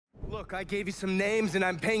Look, I gave you some names and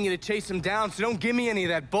I'm paying you to chase them down, so don't give me any of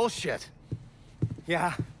that bullshit.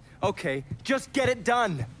 Yeah, okay, just get it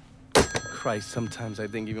done. Christ, sometimes I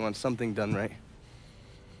think you want something done right.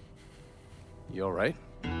 You all right?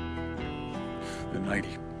 The night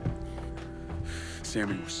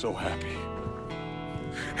Sammy was so happy.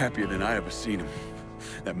 Happier than I ever seen him.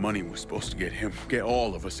 That money was supposed to get him, get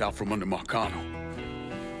all of us out from under Marcano.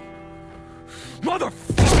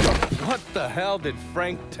 Motherfucker! What the hell did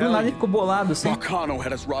Frank Do tell nada ele you? ficou bolado assim. Marcano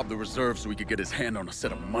had us rob the reserve so he could get his hand on a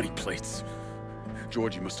set of money plates.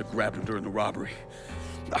 Georgie must have grabbed him during the robbery.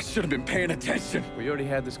 I should have been paying attention. We already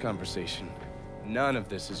had this conversation. None of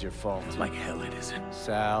this is your fault. Like hell it isn't.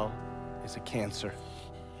 Sal is a cancer.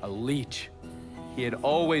 A leech. He had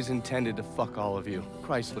always intended to fuck all of you.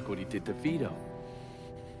 Christ, look what he did to Vito.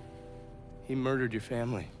 He murdered your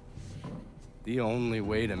family. The only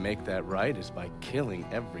way to make that right is by killing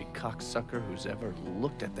every cocksucker who's ever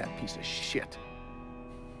looked at that piece of shit.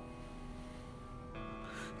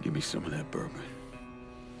 Give me some of that bourbon.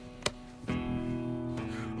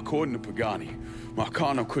 According to Pagani,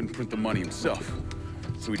 Marcano couldn't print the money himself,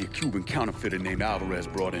 so he had a Cuban counterfeiter named Alvarez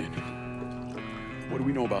brought in. What do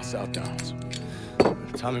we know about South Downs?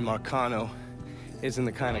 Tommy Marcano isn't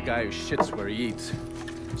the kind of guy who shits where he eats,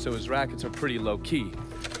 so his rackets are pretty low-key.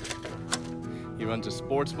 He runs a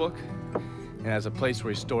sports book and has a place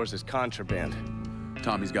where he stores his contraband.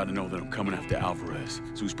 Tommy's got to know that I'm coming after Alvarez,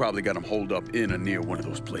 so he's probably got him holed up in or near one of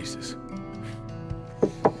those places.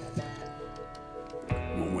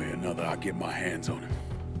 One way or another, I'll get my hands on him.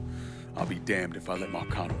 I'll be damned if I let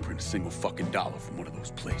Marcano print a single fucking dollar from one of those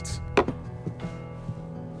plates.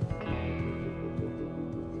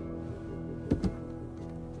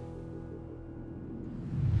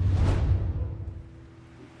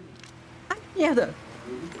 Merda!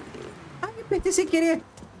 Ai, apertei sem querer.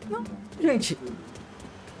 Não, gente.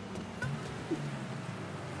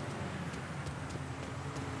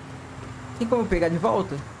 Tem como pegar de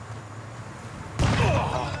volta?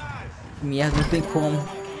 Merda, não tem como.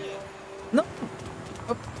 Não!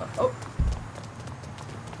 Oh, oh.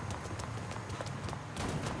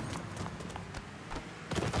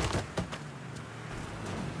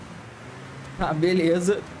 Ah,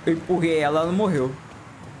 beleza. Eu empurrei ela, ela não morreu.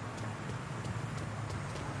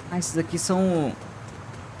 Ah, esses aqui são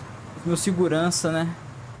os meus segurança, né?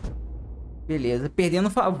 Beleza,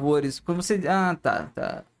 perdendo favores. Quando você... Ah, tá.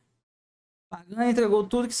 Pagando, entregou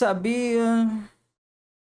tudo que sabia.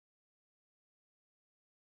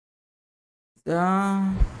 Tá.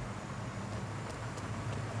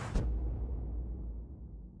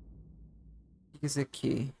 O que é isso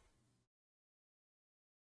aqui?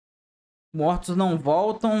 Mortos não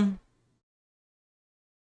voltam.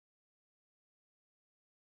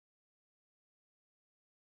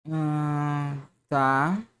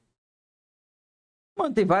 Tá.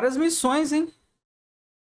 Mano, tem várias missões, hein?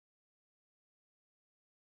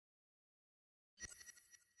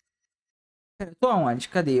 Pera, eu tô aonde?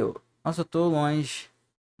 Cadê eu? Nossa, eu tô longe.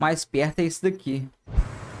 Mais perto é esse daqui.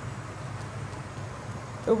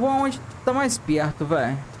 Eu vou aonde tá mais perto,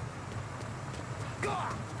 vai.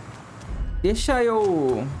 Deixa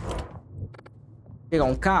eu pegar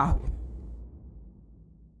um carro.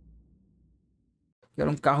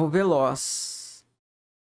 Quero um carro veloz.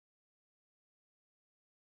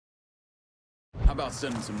 How about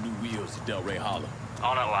sending some new wheels to Del Rey Hollow?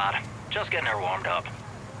 On it, lad. Just getting her warmed up.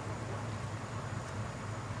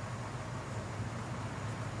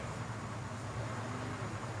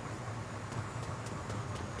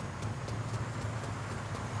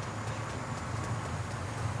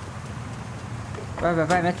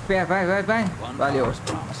 Vai, mete o pé, vai. Valeu.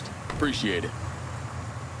 Appreciate it.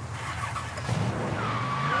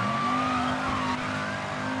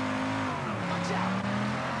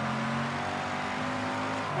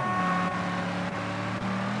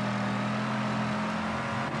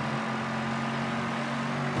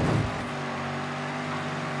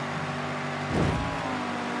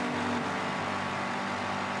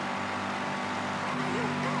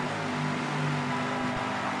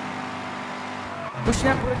 Vou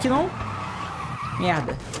chegar por aqui não?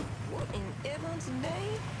 Merda.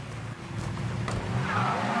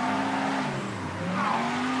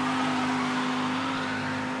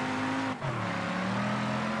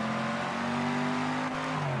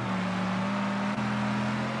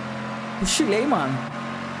 Cochilei, mano.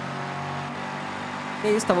 Que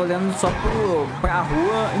isso, tava olhando só pra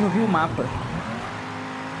rua e não vi o mapa.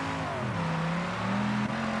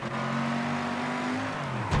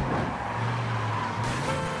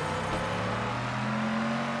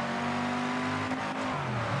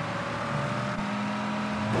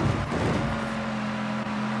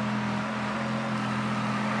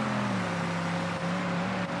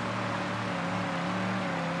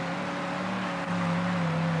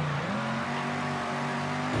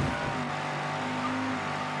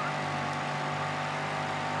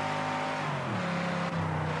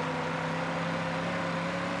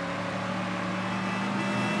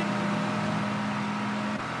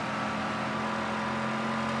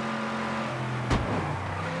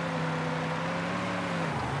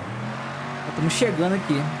 Estamos chegando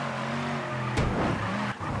aqui.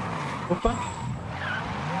 Opa.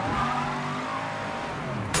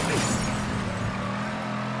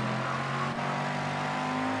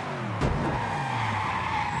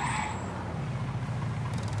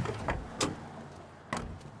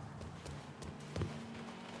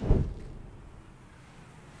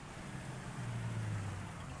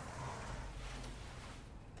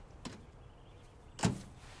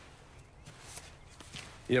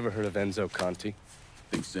 You ever heard of Enzo Conti?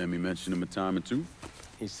 Think Sammy mentioned him a time or two?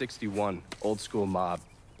 He's 61, old school mob.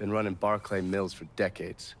 Been running Barclay Mills for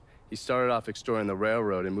decades. He started off exploring the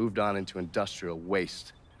railroad and moved on into industrial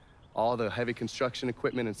waste. All the heavy construction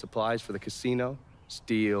equipment and supplies for the casino,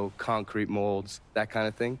 steel, concrete molds, that kind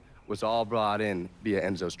of thing, was all brought in via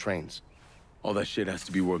Enzo's trains. All that shit has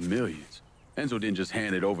to be worth millions. Enzo didn't just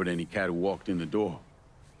hand it over to any cat who walked in the door.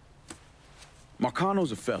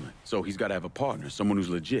 Marcano's a felon, so he's got to have a partner, someone who's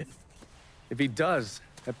legit. If he does,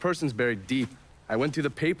 that person's buried deep. I went through the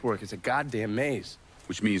paperwork. It's a goddamn maze.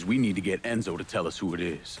 Which means we need to get Enzo to tell us who it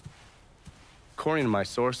is. According to my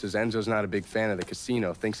sources, Enzo's not a big fan of the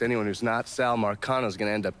casino. Thinks anyone who's not Sal Marcano's gonna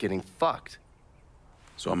end up getting fucked.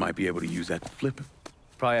 So I might be able to use that to flip him.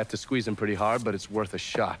 Probably have to squeeze him pretty hard, but it's worth a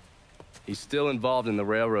shot. He's still involved in the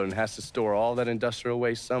railroad and has to store all that industrial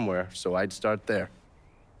waste somewhere, so I'd start there.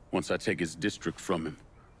 Once I take his district from him,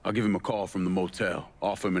 I'll give him a call from the motel,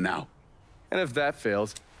 offer him an out. And if that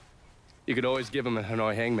fails, you could always give him a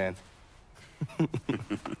Hanoi hangman.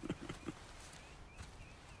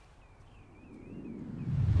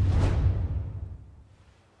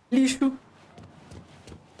 Lixo. Não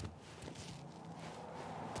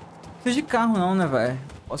precisa de carro não, né, velho?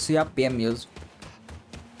 Posso ir a pé mesmo.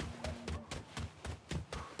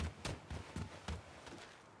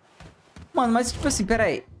 Mano, mas tipo assim, pera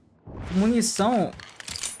aí. Munição...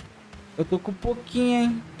 Eu tô com pouquinho,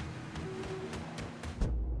 hein?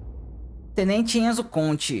 Tenente Enzo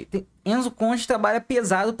Conti. Enzo Conti trabalha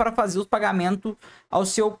pesado para fazer os pagamentos ao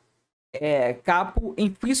seu capo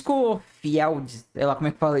em Frisco-Field. Sei lá como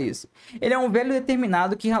é que fala isso. Ele é um velho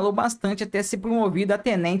determinado que ralou bastante até ser promovido a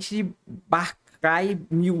tenente de Barclay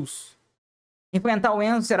Mills. Enfrentar o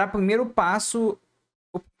Enzo será o primeiro passo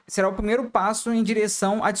em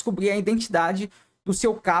direção a descobrir a identidade do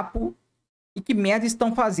seu capo e que merda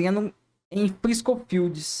estão fazendo em Frisco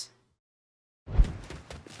Fields.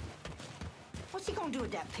 What's he gonna do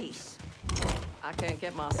with that piece? I can't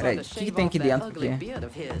get my son Peraí, to o que shave tem off aqui that dentro ugly aqui? beard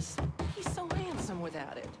of his. He's so handsome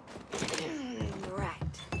without it.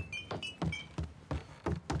 Right.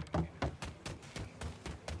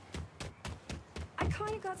 I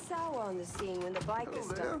kind of got sour on the scene when the bikers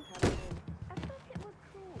started coming in. I thought it was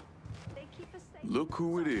cool. They keep us safe. Look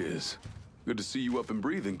who it is. Good to see you up and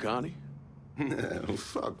breathing, Connie. Well,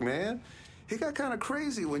 fuck, man. He got kind of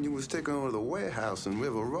crazy when you was taking over the warehouse in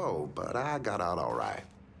River Road, but I got out all right.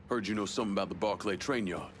 Heard you know something about the Barclay train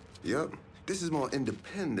yard. Yep. This is more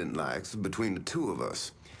independent-like between the two of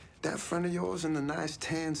us. That friend of yours in the nice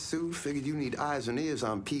tan suit figured you need eyes and ears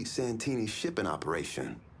on Pete Santini's shipping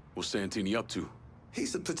operation. What's Santini up to?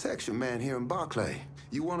 He's the protection man here in Barclay.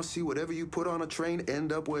 You want to see whatever you put on a train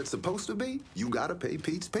end up where it's supposed to be? You gotta pay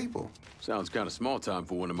Pete's people. Sounds kind of small time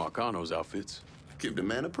for one of Marcano's outfits. Give the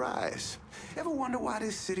man a prize. Ever wonder why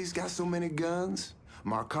this city's got so many guns?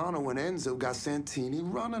 Marcano and Enzo got Santini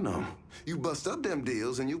running them. You bust up them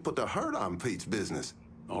deals and you put the hurt on Pete's business.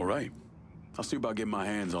 All right. I'll see about getting my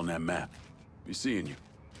hands on that map. Be seeing you.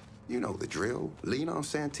 You know the drill. Lean on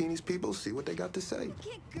Santini's people, see what they got to say.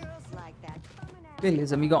 Get girls like that coming out.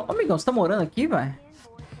 Beleza, amigão. Ô, amigão, você tá morando aqui, velho?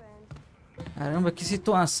 Caramba, que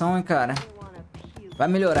situação, hein, cara. Vai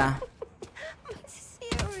melhorar.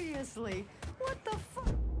 Seriously, what the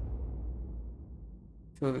fuck?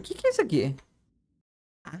 Deixa eu ver. O que é isso aqui?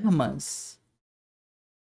 Armas.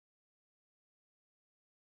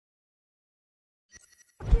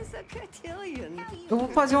 He's a cotillion. Eu vou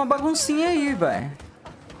fazer uma baguncinha aí, velho.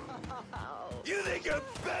 You think you're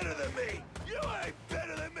better than me? You ain't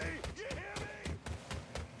better than me. You hear me?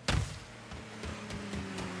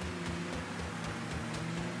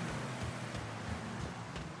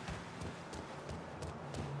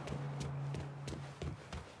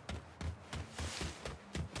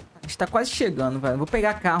 A gente tá quase chegando, velho. Não vou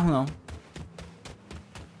pegar carro, não.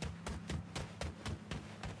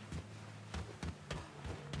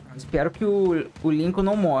 Eu espero que o Lincoln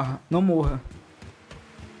não morra. Não morra.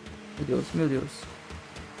 Meu Deus, meu Deus.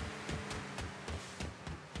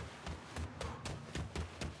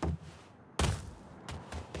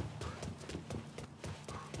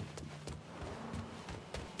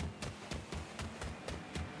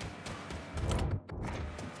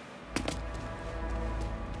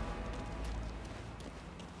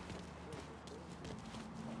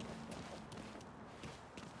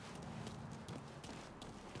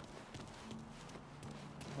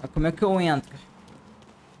 Como é que eu entro?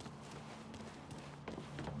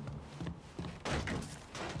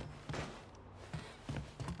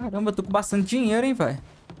 Caramba, eu tô com bastante dinheiro, hein, velho.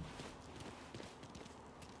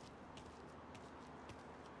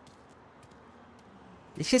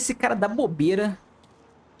 Deixa esse cara dar bobeira.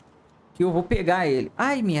 Que eu vou pegar ele.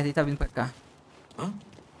 Ai, merda, ele tá vindo pra cá. Huh?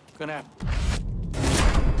 Gonna happen.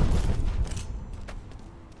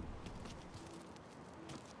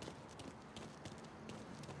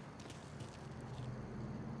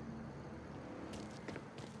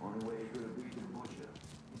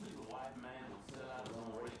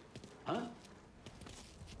 Huh?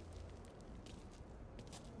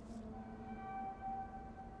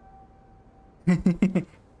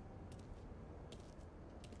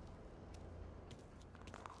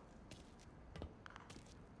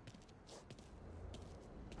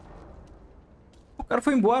 O cara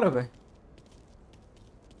foi embora, velho.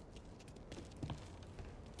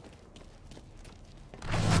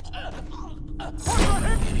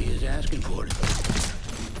 And he is asking for it.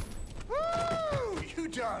 You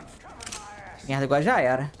done. Merda, agora já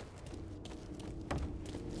era.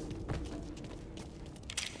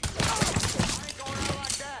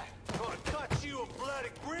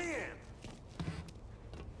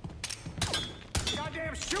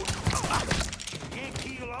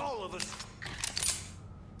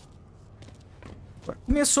 Agora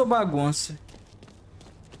começou a bagunça.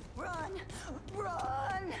 Run!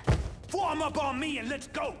 Run! Form up on me and let's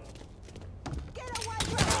go. Get away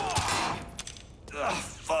from me!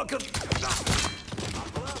 Fuck him.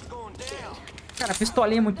 Cara, a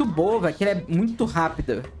pistolinha é muito boa, velho. Que ela é muito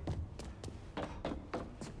rápida.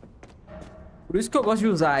 Por isso que eu gosto de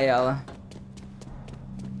usar ela.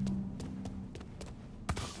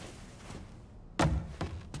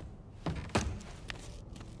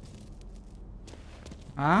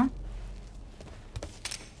 Ah?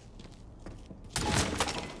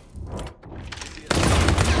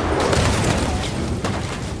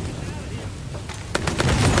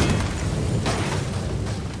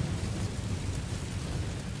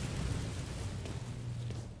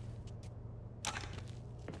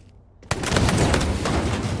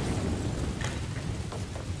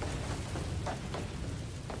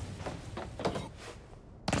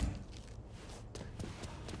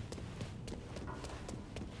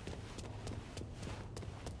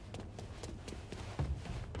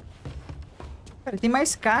 Cara, tem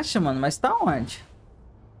mais caixa, mano. Mas tá onde?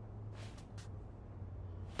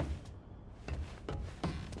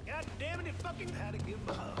 God damn it, it fucking had to give him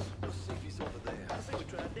a hug. Let's see if he's over there. I say we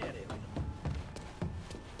try that area.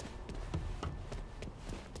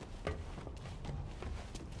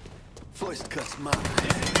 First cuts mine.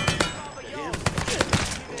 Again?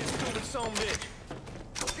 Stupid son of a bitch.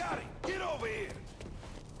 Got it. Get over here.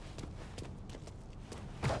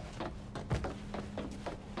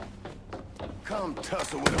 Come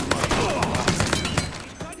tussle with a mother.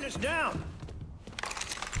 He's cutting us down.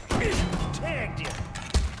 Tagged you.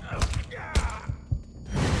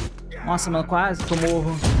 Nossa, mano, quase que eu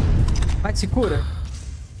morro. Vai, se cura.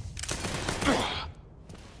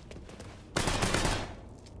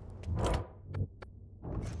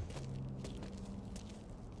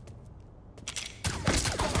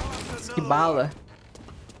 Que bala.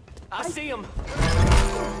 I see him.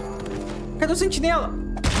 Cadê o sentinela?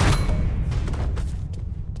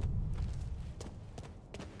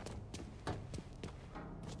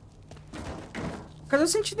 Cadê o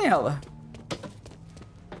sentinela?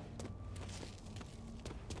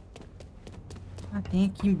 Ah, tem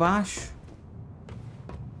aqui embaixo.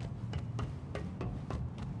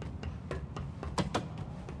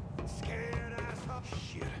 Scared ass.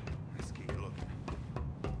 Shit. Let's keep looking.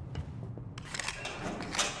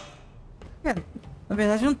 Cara, na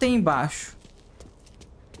verdade não tem embaixo.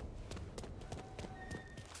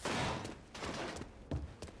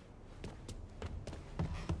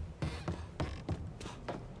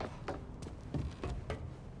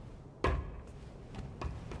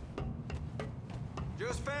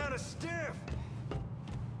 Just found a stiff.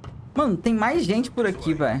 Mano, tem mais gente por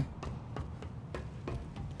aqui, velho.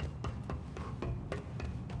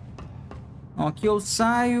 Ó, aqui eu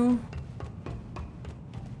saio.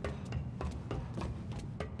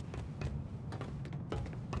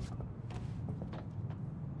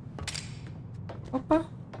 Opa.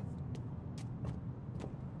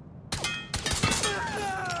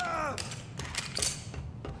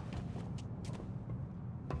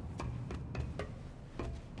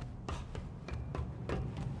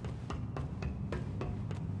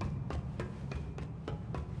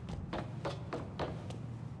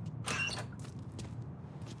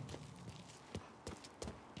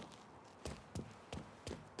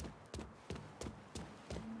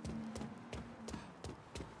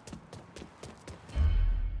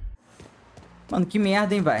 Mano, que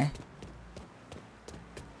merda, hein, vai.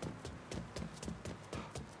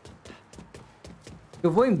 Eu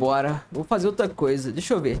vou embora. Vou fazer outra coisa.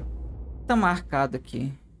 Deixa eu ver. Tá marcado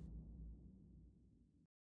aqui.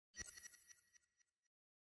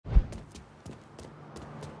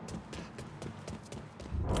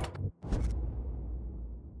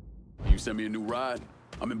 You send me a new ride?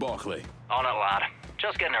 I'm in Barclay. On it, lad.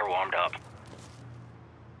 Just getting her warmed up.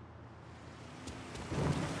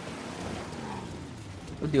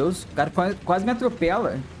 Meu Deus, o cara quase me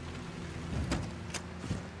atropela.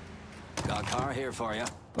 Got a car here for you.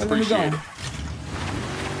 Olha, amigão.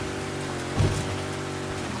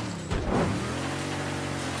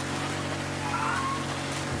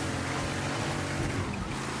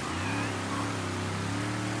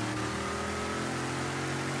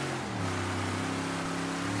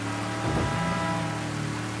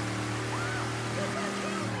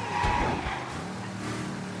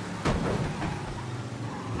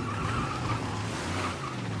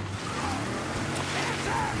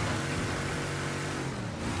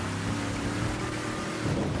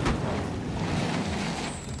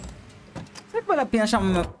 Será que vale a pena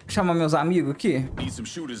chamar meus amigos aqui? Need some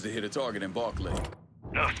shooters to hit a target in Barclay.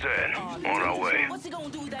 Enough said. On our way. What's he gonna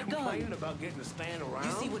do with that gun? Complaining about getting to stand around?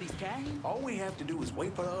 You see what he's carrying? All we have to do is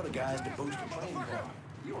wait for the other guys to boost the plane car.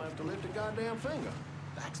 You don't have to lift a goddamn finger.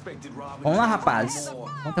 I expected Robin. Vamos lá, rapaz.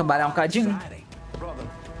 Vamos trabalhar um cadinho. Brother,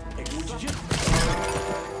 hey, would you just...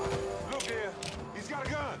 Look here. He's got a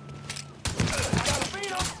gun. Gotta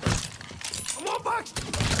beat him. I'm on box.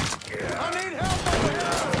 I need help over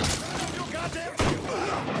here. You goddamn.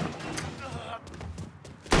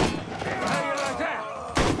 How you like that?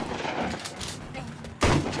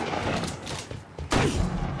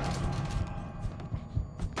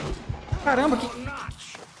 Caramba, que...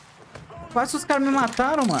 Quase os caras me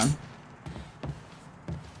mataram, mano.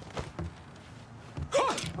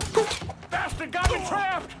 Bastard got me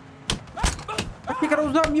trapped. Aqui que era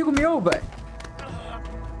os amigos meus, velho.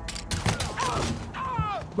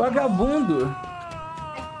 Vagabundo.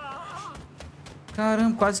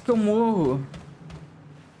 Caramba, quase que eu morro.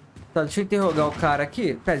 Tá, deixa eu interrogar o cara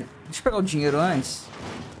aqui. Pera, deixa eu pegar o dinheiro antes.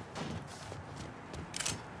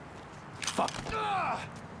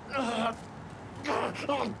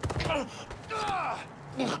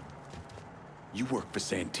 You work for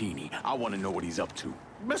Santini. I want to know what he's up to.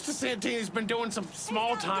 Mr. Santini's been doing some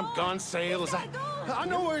small-time gun sales. I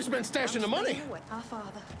know where he's been stashing the money. Our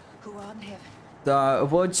Father, who art in heaven. Tá, eu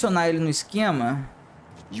vou adicionar ele no esquema.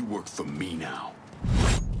 You work for me now.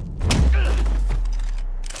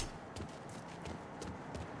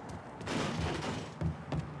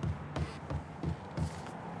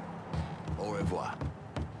 Au revoir.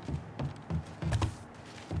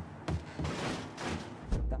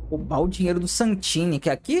 Tá, roubar o dinheiro do Santini, que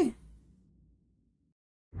é aqui?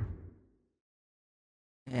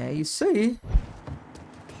 É isso aí.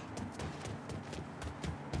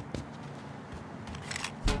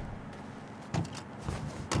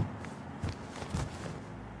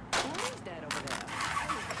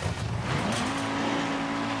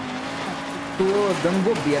 Tô dando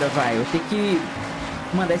bobeira, vai. Eu tenho que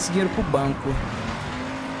mandar esse dinheiro pro banco.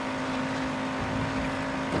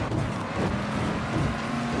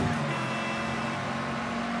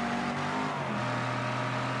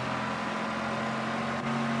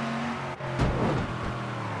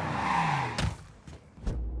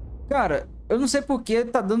 Cara, eu não sei porque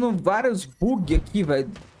tá dando vários bugs aqui, velho,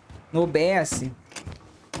 no OBS.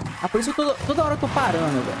 Ah, por isso eu toda hora eu tô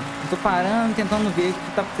parando, velho. Eu tô parando, tentando ver o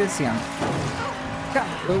que tá acontecendo. Cara,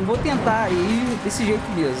 eu vou tentar ir desse jeito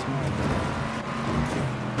mesmo.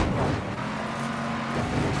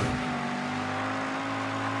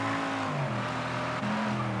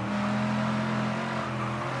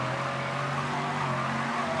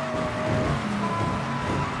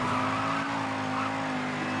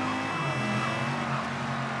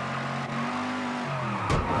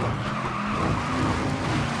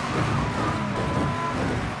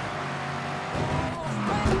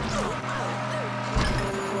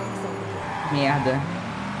 Merda.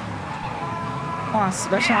 Nossa,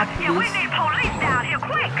 vai chamar a polícia. Police down here,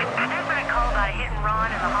 quick! There's been a call about a hit and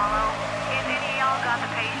run in the hollow. If any of y'all got the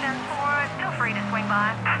patience for it, feel free to swing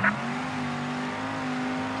by.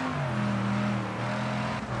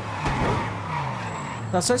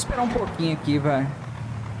 Tá só esperar um pouquinho aqui, vai.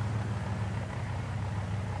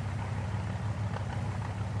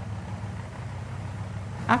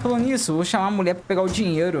 Ah, falando nisso, vou chamar a mulher pra pegar o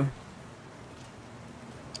dinheiro.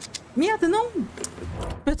 Merda, não!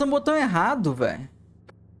 Apertou o botão errado, velho.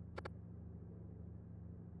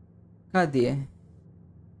 Cadê?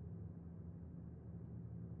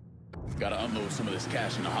 Gotta unload some of this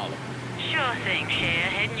cash in the hollow. Sure thing, Cher.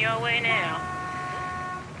 Heading your way now.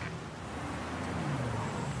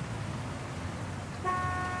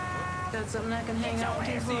 Got something I can hang on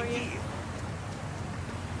to for you?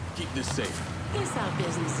 Keep this safe. Guess our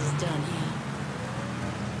business is done here.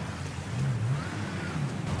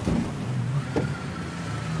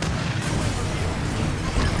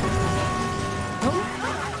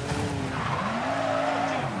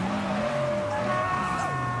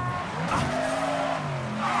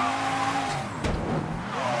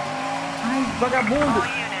 Vagabundo. All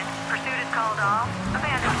units, pursuit is called off.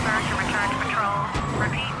 Abandon search and return to patrol.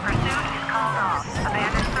 Repeat, pursuit is called off.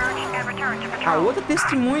 Abandon search and return to A patrol. outra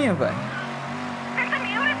testemunha, velho. There's some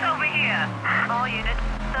units over here. All units,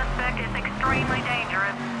 suspect is extremely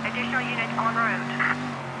dangerous. Additional units en route.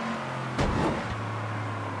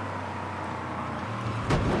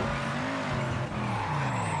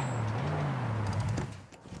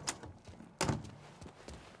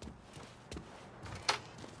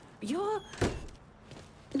 You're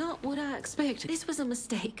not what I expected. This was a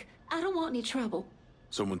mistake. I don't want any trouble.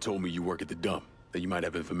 Someone told me you work at the dump, that you might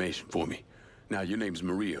have information for me. Now, your name's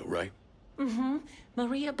Maria, right? Mm-hmm.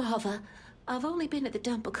 Maria Bother. I've only been at the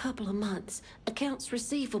dump a couple of months. Accounts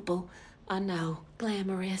receivable. I know.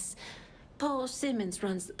 Glamorous. Paul Simmons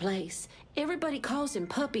runs the place. Everybody calls him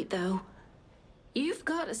Puppy, though. You've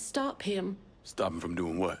got to stop him. Stop him from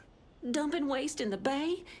doing what? Dumping waste in the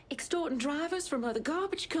bay, extorting drivers from other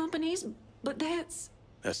garbage companies, but that's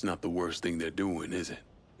not the worst thing they're doing, is it?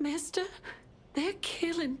 Mister, they're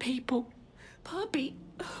killing people. Puppy,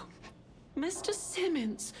 Mr.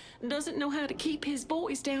 Simmons doesn't know how to keep his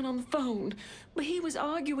boys down on the phone, but he was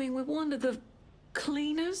arguing with one of the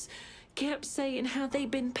cleaners, kept saying how they've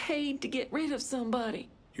been paid to get rid of somebody.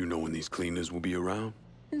 You know when these cleaners will be around?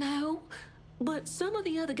 No, but some of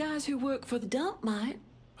the other guys who work for the dump might.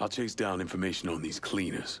 I'll chase down information on these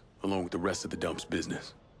cleaners, along with the rest of the dump's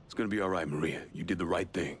business. It's gonna be all right, Maria. You did the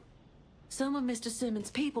right thing. Some of Mr. Simmons'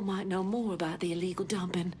 people might know more about the illegal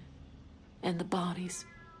dumping and the bodies.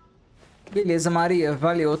 Beleza, Maria.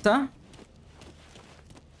 Valeu, tá?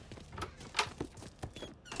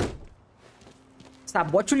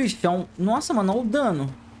 Sabote o lixão. Nossa, mano, olha o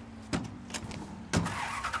dano.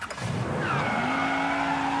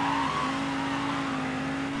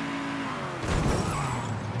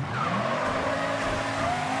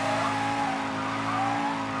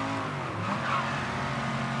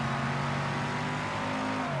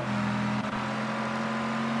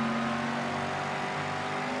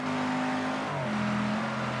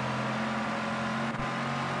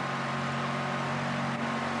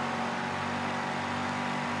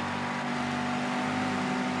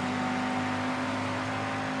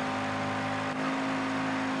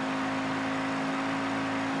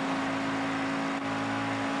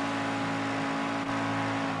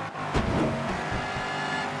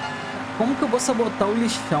 Como que eu vou sabotar o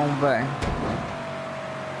lixão, velho?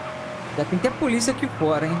 Já tem até polícia aqui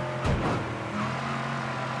fora, hein?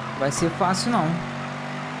 Vai ser fácil, não.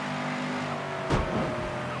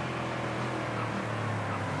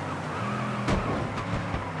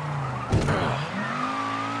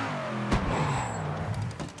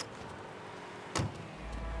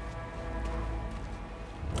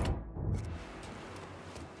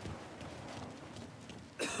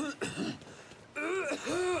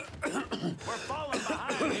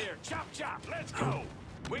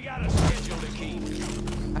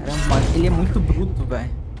 Caramba, ele é muito bruto,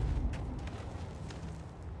 velho.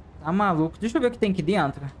 Tá maluco? Deixa eu ver o que tem aqui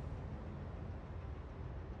dentro.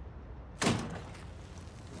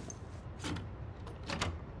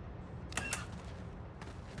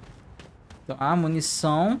 Tá,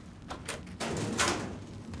 munição.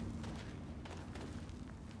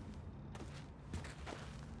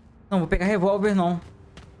 Não, vou pegar revólver, não.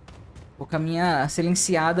 Vou com a minha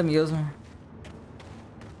silenciada mesmo.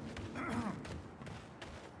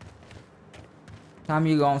 Tá,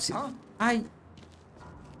 amigão. Se... Ai.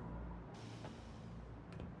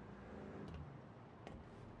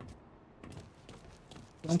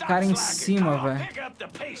 Tem um cara em cima, velho.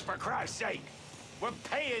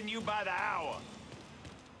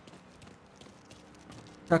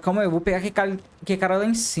 Tá, calma aí. Eu vou pegar aquele cara lá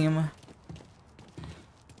em cima.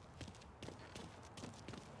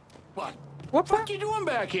 Opa! What you doing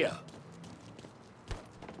back here?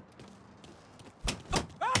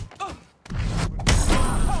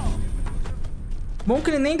 Bom que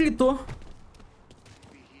ele nem gritou.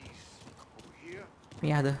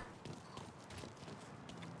 Merda.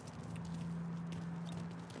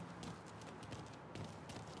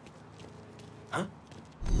 Hã?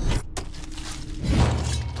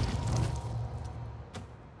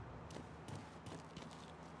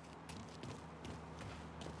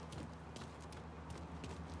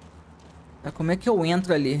 Tá, como é que eu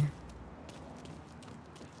entro ali?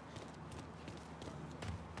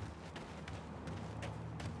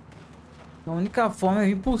 A única forma é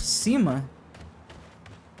vir por cima.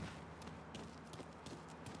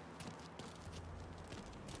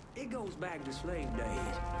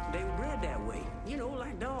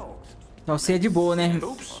 Então você é de boa, né?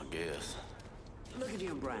 Oops. I guess. Look at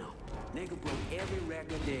Jim Brown. Nigga broke every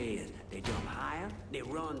record there is. They jump higher, they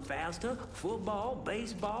run faster. Football,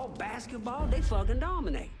 baseball, basketball, they fucking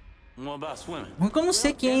dominate. What about swimming? Ruim que eu não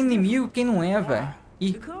sei quem é inimigo, quem não é, velho.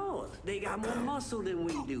 Ih, Because they got more muscle than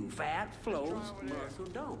we do. Fat flows, muscle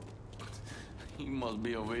don't. You must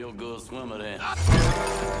be a real good swimmer then.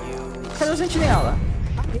 cadê o sentinela?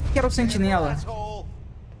 Eu quero o sentinela.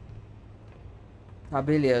 Tá,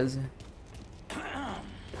 beleza.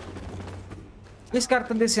 Esse cara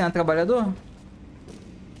tá descendo, trabalhador?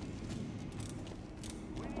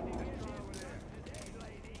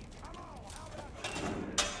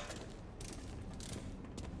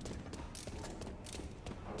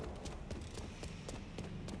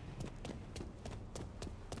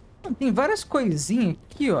 Tem várias coisinhas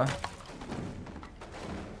aqui, ó.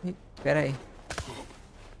 Pera aí.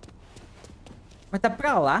 Mas tá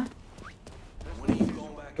pra lá.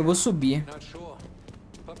 Eu vou subir.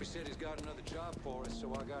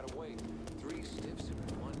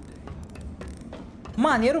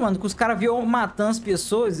 Maneiro, mano, que os caras viam matando as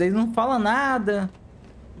pessoas, eles não falam nada.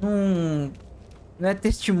 Não é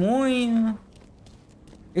testemunha.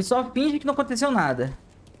 Eles só fingem que não aconteceu nada.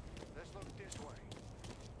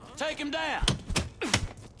 Take him down.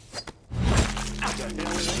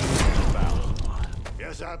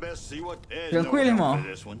 Tranquilo, irmão.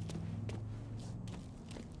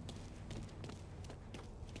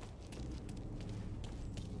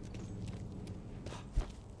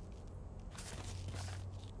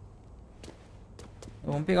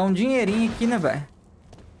 Vamos pegar um dinheirinho aqui, né, velho?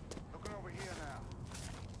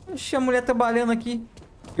 Oxi, a mulher trabalhando aqui.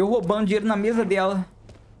 Eu roubando dinheiro na mesa dela.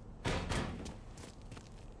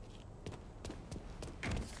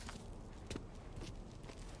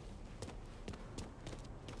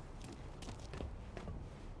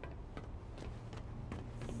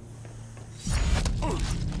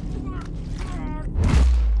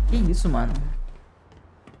 Que isso, mano?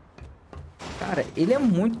 Cara, ele é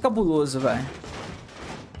muito cabuloso, velho.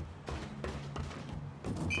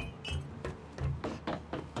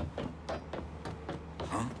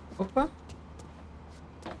 Opa.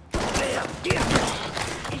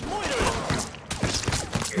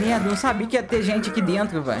 Merda, não sabia que ia ter gente aqui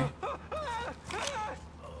dentro, velho.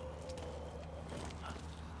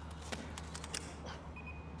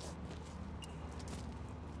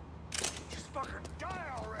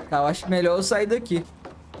 Tá, eu acho melhor eu sair daqui.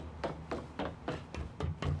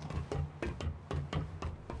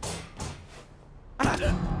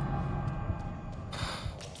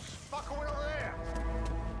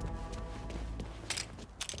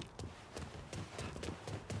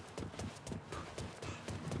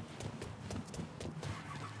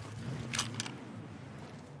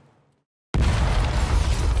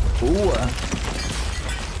 Boa.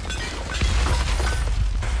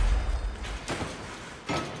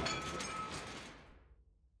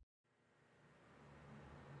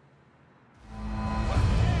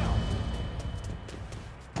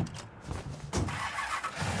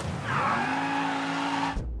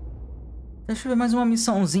 Deixa eu ver mais uma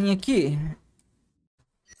missãozinha aqui.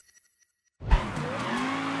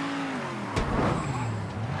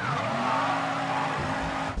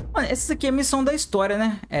 Mano, essa aqui é a missão da história,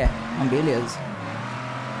 né? É, então beleza.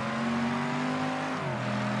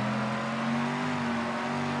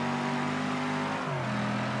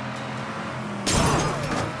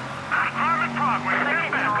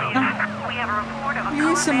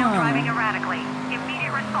 Isso, mano.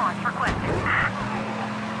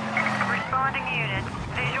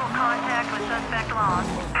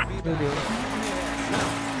 Meu Deus.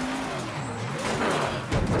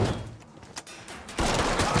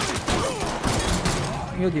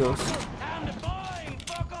 Meu Deus.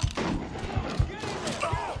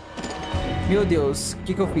 Meu Deus, o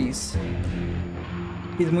que eu fiz?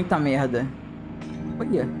 Fiz muita merda.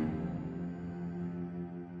 Olha.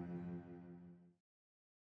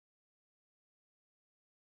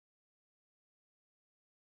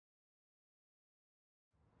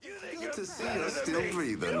 Good to see you're still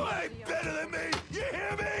breathing. You ain't better than me. You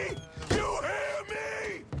hear me? You hear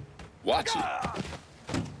me? Watch it.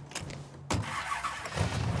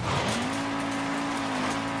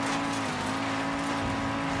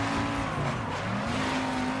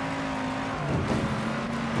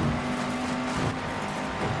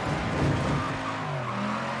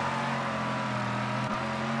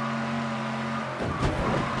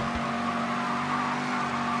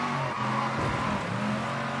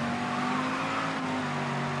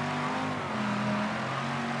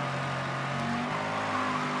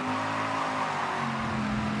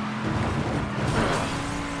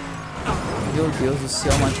 Meu Deus do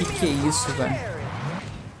céu, mano. Que é isso, velho?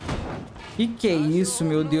 Que é isso,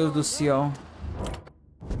 meu Deus do céu?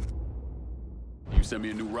 You sent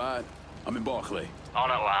me a new ride? I'm in Barclay.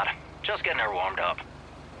 On it, lad. Just getting her warmed up.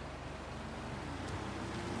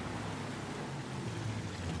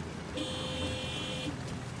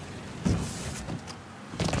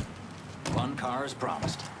 One car as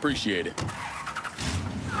promised. Appreciate it.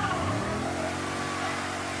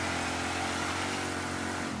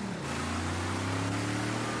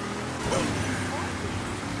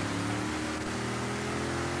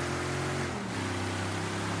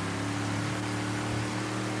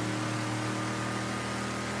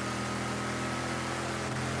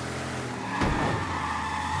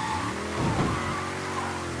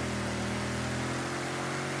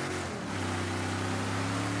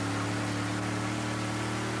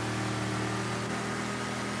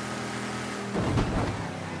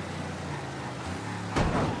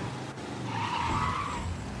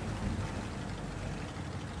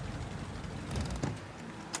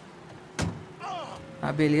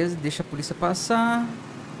 Ah, beleza, deixa a polícia passar.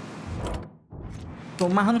 Tô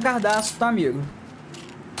amarrando o cardaço, tá, amigo?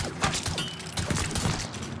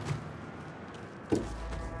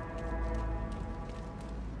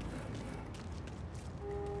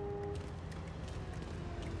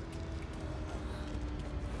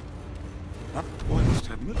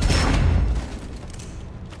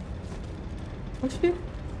 Oxi.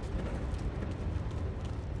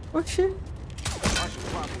 Oxi. I should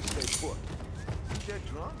probably stay put. They're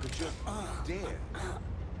drunk or just dead.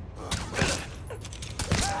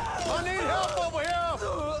 I need help over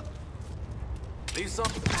here! Need some?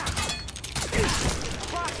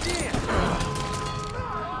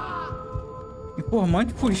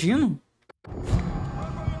 Informante fugindo?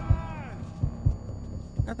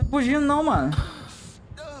 O cara tá fugindo não, mano.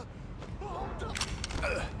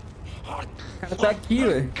 O cara tá aqui,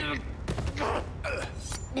 velho.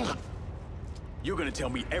 You're gonna tell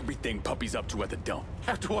me everything Puppy's up to at the dump.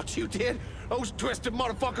 After what you did, those twisted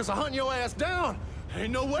motherfuckers are hunting your ass down.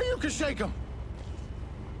 Ain't no way you can shake them.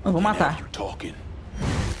 Eu vou matar. You're talking.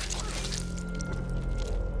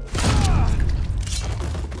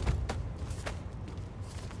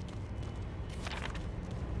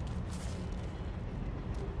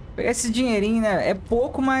 Pegar esse dinheirinho, né? É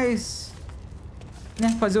pouco, mas...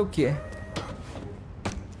 né? Fazer o quê?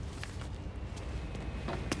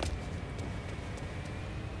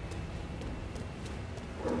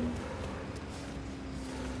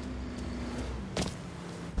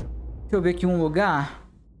 Deixa eu ver aqui um lugar.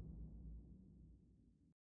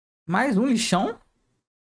 Mais um lixão?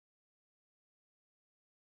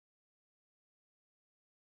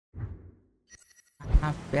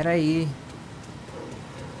 Ah, pera aí.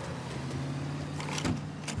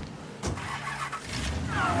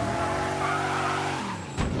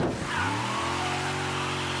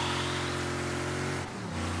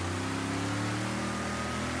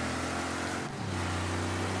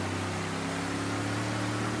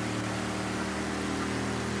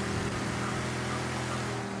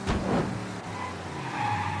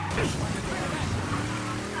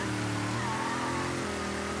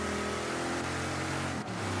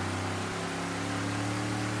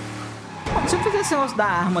 Deixa eu fazer esse negócio da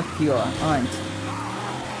arma aqui, ó, antes.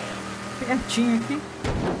 Pertinho aqui.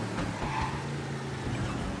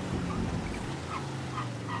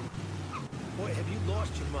 Boy, have you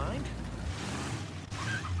lost your mind?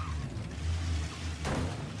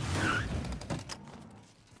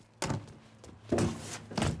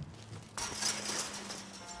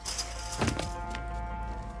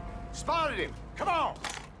 Spotted him. Come on.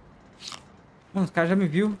 Mano, os caras já me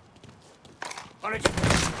viu. On it.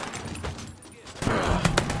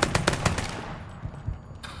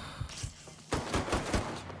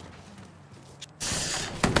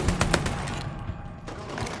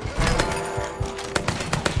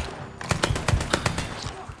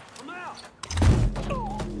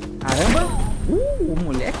 Caramba!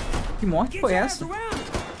 Moleque, que morte foi essa?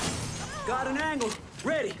 Got an angle.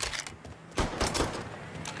 Ready.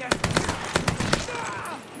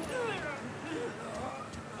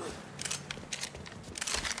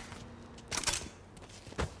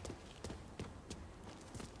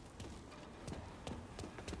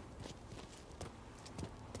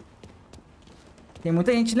 Tem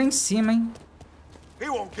muita gente lá em cima, hein? He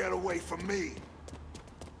won't get away from me.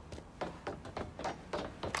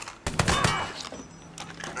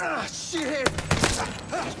 Ah, shit!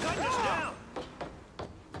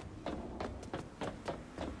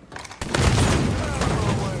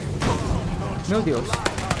 Meu Deus.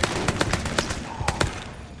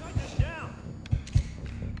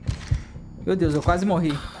 Meu Deus, eu quase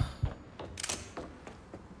morri.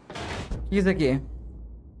 que é isso aqui?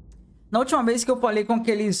 Na última vez que eu falei com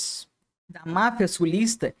aqueles da máfia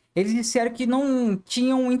sulista, eles disseram que não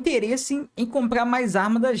tinham interesse em comprar mais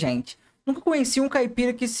arma da gente. Nunca conheci um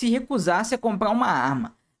caipira que se recusasse a comprar uma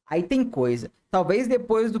arma. Aí tem coisa. Talvez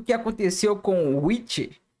depois do que aconteceu com o Witch,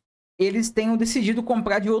 eles tenham decidido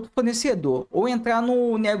comprar de outro fornecedor ou entrar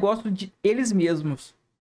no negócio de eles mesmos.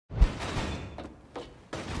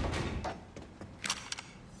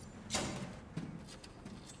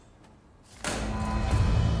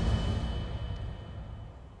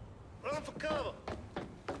 Run for cover.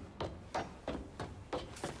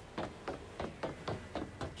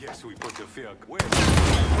 Guess we put the fear. Where?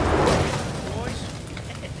 Boys.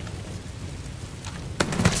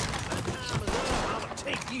 I'll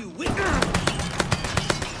take you with me.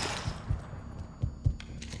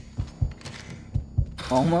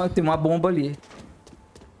 Ó, tem uma bomba ali.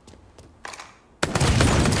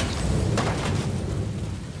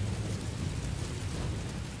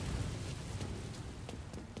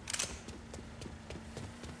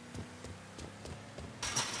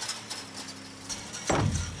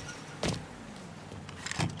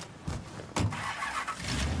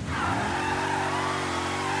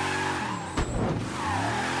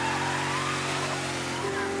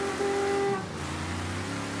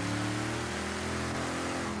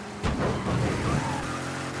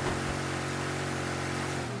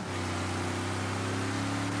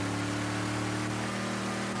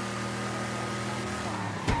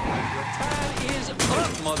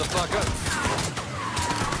 Motherfucker!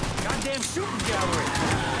 Goddamn shooting gallery!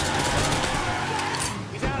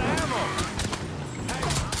 He's out of ammo! Hey!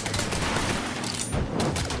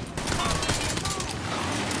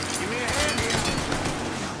 Give me a hand here!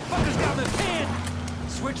 Fucker's got the pin!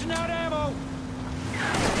 Switching out ammo!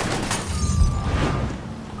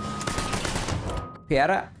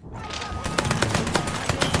 Pera.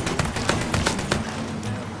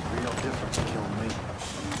 Real difference killing me.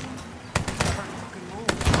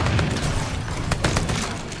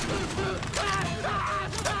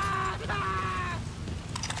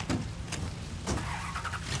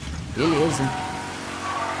 Beleza.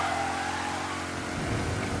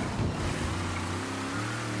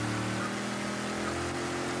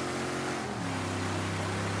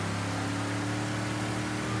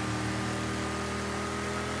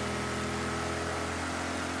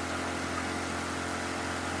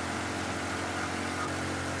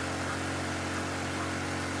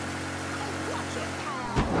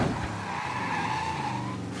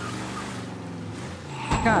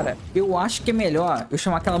 Cara, eu acho que é melhor eu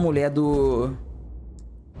chamar aquela mulher do...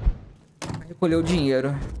 pra recolher o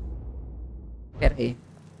dinheiro. Pera aí.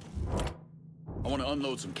 I want to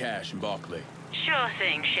unload some cash in Barclay. Sure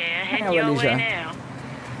thing, Cher. Head Ela your ali way já. now.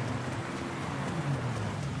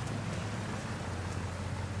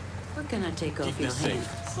 What can I take off Keep your this hands?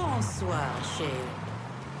 safe. Bonsoir, Cher.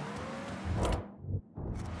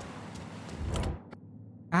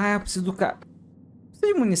 Ah, eu preciso do cara.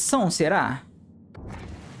 Precisa de munição, será?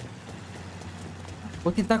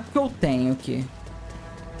 Vou tentar com o que eu tenho aqui.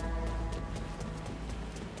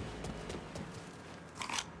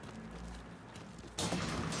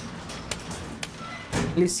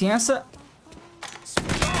 Licença.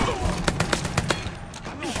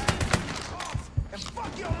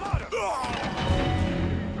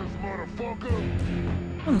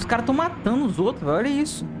 Mano, os caras estão matando os outros, velho. Olha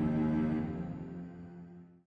isso.